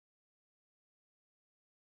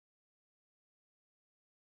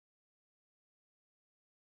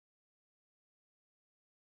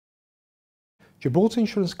Gibraltar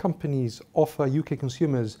insurance companies offer UK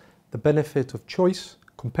consumers the benefit of choice,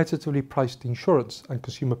 competitively priced insurance and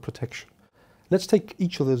consumer protection. Let's take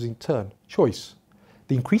each of those in turn. Choice.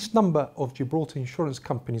 The increased number of Gibraltar insurance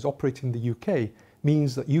companies operating in the UK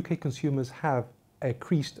means that UK consumers have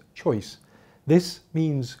increased choice. This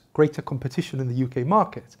means greater competition in the UK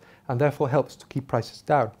market and therefore helps to keep prices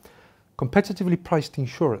down. Competitively priced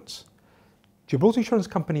insurance. Gibraltar insurance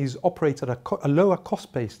companies operate at a lower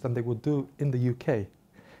cost base than they would do in the UK.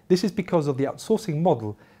 This is because of the outsourcing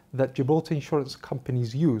model that Gibraltar insurance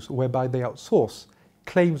companies use, whereby they outsource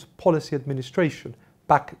claims policy administration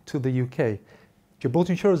back to the UK.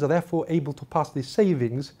 Gibraltar insurers are therefore able to pass these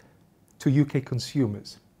savings to UK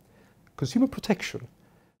consumers. Consumer protection.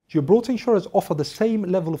 Gibraltar insurers offer the same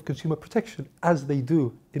level of consumer protection as they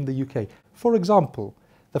do in the UK. For example,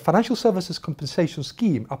 the Financial Services Compensation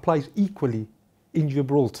Scheme applies equally in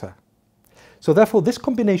Gibraltar. So therefore, this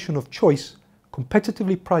combination of choice,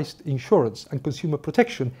 competitively priced insurance and consumer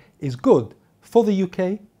protection is good for the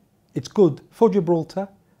UK, it's good for Gibraltar,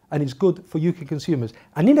 and it's good for UK consumers.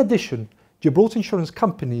 And in addition, Gibraltar insurance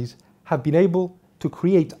companies have been able to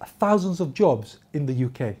create thousands of jobs in the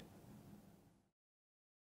UK.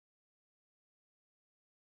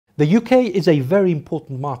 The UK is a very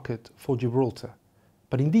important market for Gibraltar,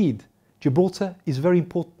 but indeed, Gibraltar is very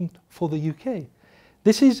important for the UK.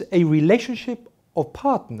 This is a relationship of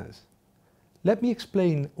partners. Let me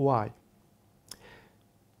explain why.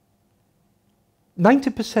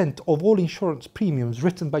 90% of all insurance premiums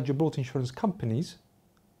written by Gibraltar insurance companies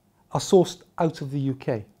are sourced out of the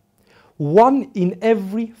UK. 1 in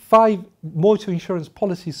every 5 motor insurance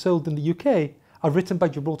policies sold in the UK are written by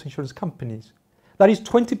Gibraltar insurance companies. That is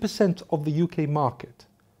 20% of the UK market.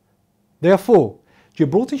 Therefore,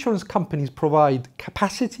 Gibraltar insurance companies provide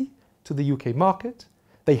capacity to the UK market,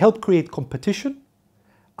 they help create competition,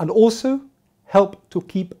 and also help to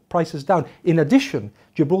keep prices down. In addition,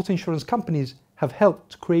 Gibraltar insurance companies have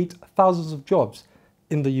helped to create thousands of jobs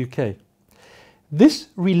in the UK. This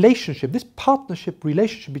relationship, this partnership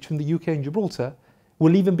relationship between the UK and Gibraltar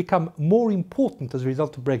will even become more important as a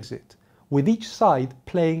result of Brexit, with each side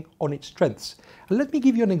playing on its strengths. And let me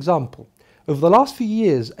give you an example. Over the last few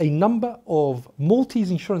years, a number of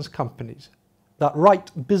Maltese insurance companies that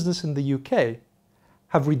write business in the UK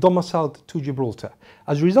have redomiciled to Gibraltar.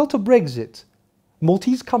 As a result of Brexit,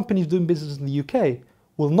 Maltese companies doing business in the UK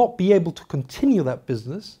will not be able to continue that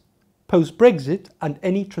business post-Brexit and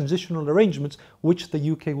any transitional arrangements which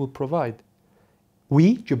the UK will provide.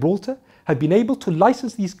 We, Gibraltar, have been able to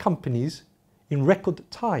license these companies in record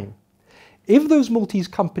time. If those Maltese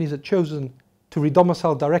companies had chosen to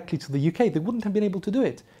redomicile directly to the UK, they wouldn't have been able to do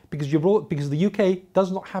it because the UK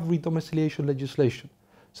does not have redomiciliation legislation.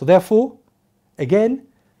 So therefore, again,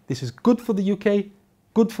 this is good for the UK,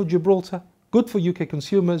 good for Gibraltar, good for UK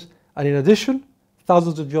consumers, and in addition,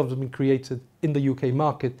 thousands of jobs have been created in the UK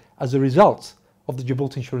market as a result of the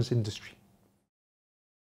Gibraltar insurance industry.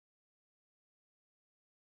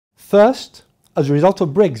 First, as a result of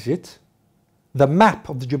Brexit, the map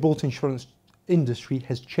of the Gibraltar insurance industry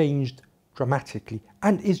has changed dramatically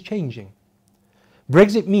and is changing.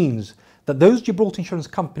 Brexit means that those Gibraltar insurance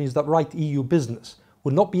companies that write EU business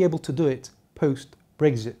will not be able to do it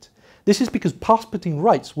post-Brexit. This is because passporting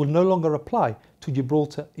rights will no longer apply to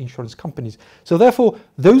Gibraltar insurance companies. So therefore,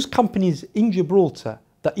 those companies in Gibraltar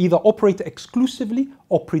that either operate exclusively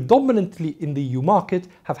or predominantly in the EU market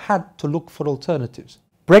have had to look for alternatives.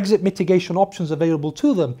 Brexit mitigation options available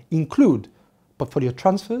to them include portfolio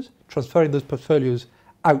transfers, transferring those portfolios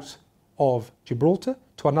out of Gibraltar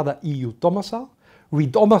to another EU domicile,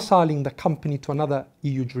 redomiciling the company to another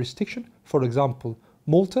EU jurisdiction, for example,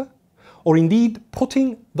 Malta, or indeed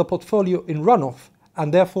putting the portfolio in runoff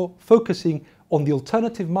and therefore focusing on the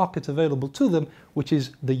alternative market available to them, which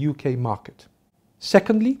is the UK market.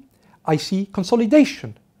 Secondly, I see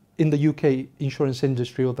consolidation in the UK insurance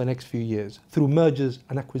industry over the next few years through mergers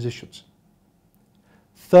and acquisitions.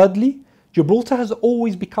 Thirdly, Gibraltar has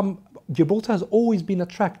always been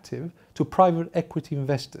attractive to private equity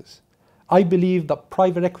investors. I believe that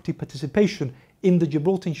private equity participation in the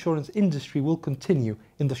Gibraltar insurance industry will continue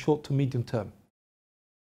in the short to medium term.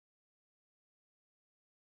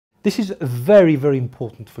 This is very, very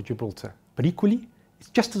important for Gibraltar, but equally, it's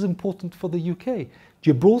just as important for the UK.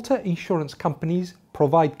 Gibraltar insurance companies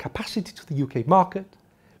provide capacity to the UK market,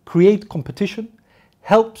 create competition,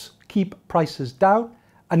 helps keep prices down,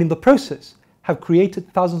 and in the process have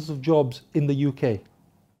created thousands of jobs in the UK.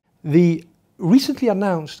 The recently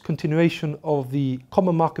announced continuation of the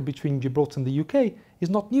common market between Gibraltar and the UK is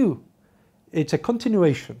not new. It's a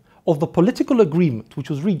continuation of the political agreement which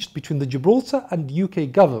was reached between the Gibraltar and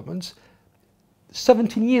UK governments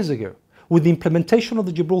 17 years ago with the implementation of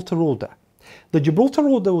the Gibraltar Order. The Gibraltar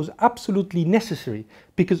Order was absolutely necessary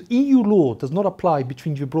because EU law does not apply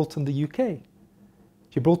between Gibraltar and the UK.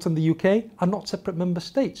 Gibraltar and the UK are not separate member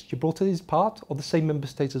states. Gibraltar is part of the same member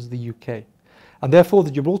states as the UK. And therefore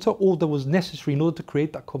the Gibraltar Order was necessary in order to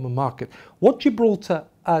create that common market. What Gibraltar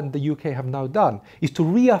and the UK have now done is to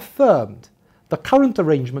reaffirm the current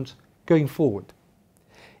arrangements going forward.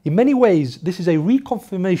 In many ways, this is a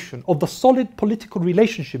reconfirmation of the solid political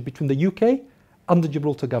relationship between the UK and the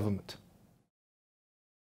Gibraltar government.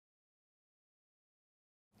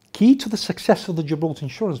 Key to the success of the Gibraltar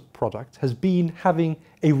insurance product has been having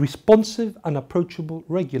a responsive and approachable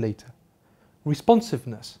regulator.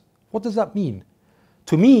 Responsiveness, what does that mean?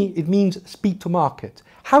 To me, it means speed to market.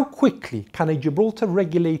 How quickly can a Gibraltar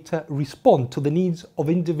regulator respond to the needs of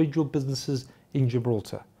individual businesses in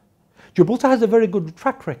Gibraltar? Gibraltar has a very good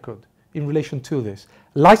track record in relation to this.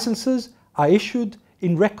 Licenses are issued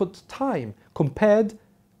in record time compared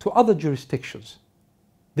to other jurisdictions.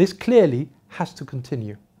 This clearly has to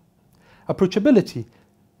continue. Approachability.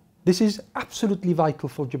 This is absolutely vital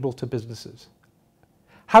for Gibraltar businesses.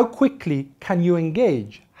 How quickly can you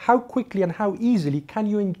engage? How quickly and how easily can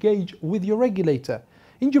you engage with your regulator?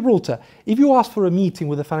 In Gibraltar, if you ask for a meeting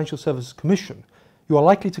with the Financial Services Commission, you are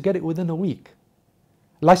likely to get it within a week.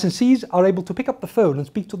 Licensees are able to pick up the phone and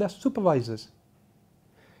speak to their supervisors.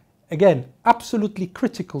 Again, absolutely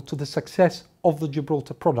critical to the success of the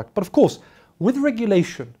Gibraltar product. But of course, with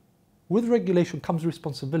regulation comes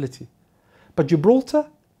responsibility. But Gibraltar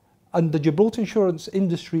and the Gibraltar insurance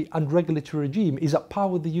industry and regulatory regime is at par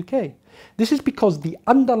with the UK. This is because the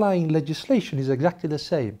underlying legislation is exactly the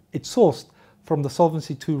same. It's sourced from the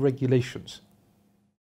Solvency II regulations.